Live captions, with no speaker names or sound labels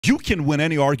You can win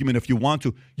any argument if you want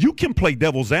to. You can play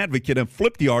devil's advocate and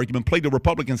flip the argument, play the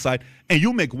Republican side, and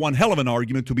you make one hell of an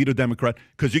argument to be the Democrat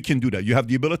because you can do that. You have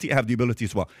the ability, I have the ability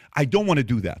as well. I don't want to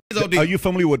do that. Are you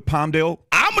familiar with Palmdale?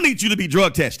 I'm going to need you to be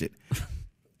drug tested.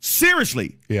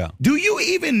 Seriously. Yeah. Do you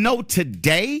even know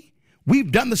today?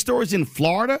 We've done the stories in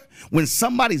Florida when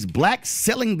somebody's black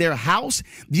selling their house,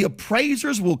 the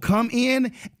appraisers will come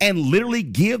in and literally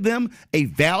give them a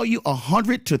value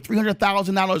 $100,000 to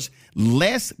 $300,000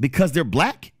 less because they're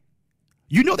black.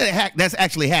 You know that that's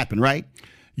actually happened, right?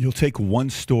 You'll take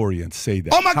one story and say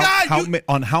that. Oh my God!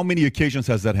 On how many occasions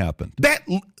has that happened?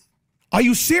 Are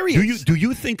you serious? Do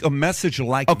you think a message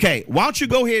like okay? Why don't you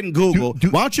go ahead and Google?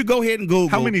 Why don't you go ahead and Google?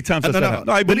 How many times has that happened?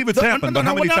 No, I believe it's happened, but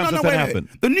how many times has that happened?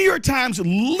 The New York Times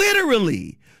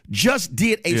literally just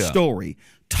did a story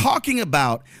talking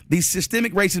about the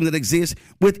systemic racism that exists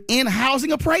within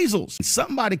housing appraisals.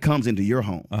 Somebody comes into your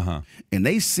home and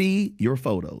they see your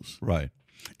photos, right?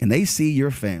 And they see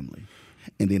your family,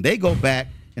 and then they go back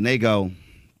and they go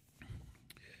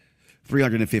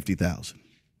 $350,000.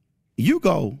 You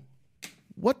go.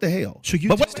 What the hell? So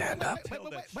you stand up,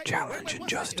 challenge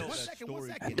injustice,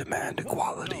 and demand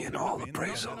equality in all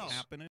appraisals.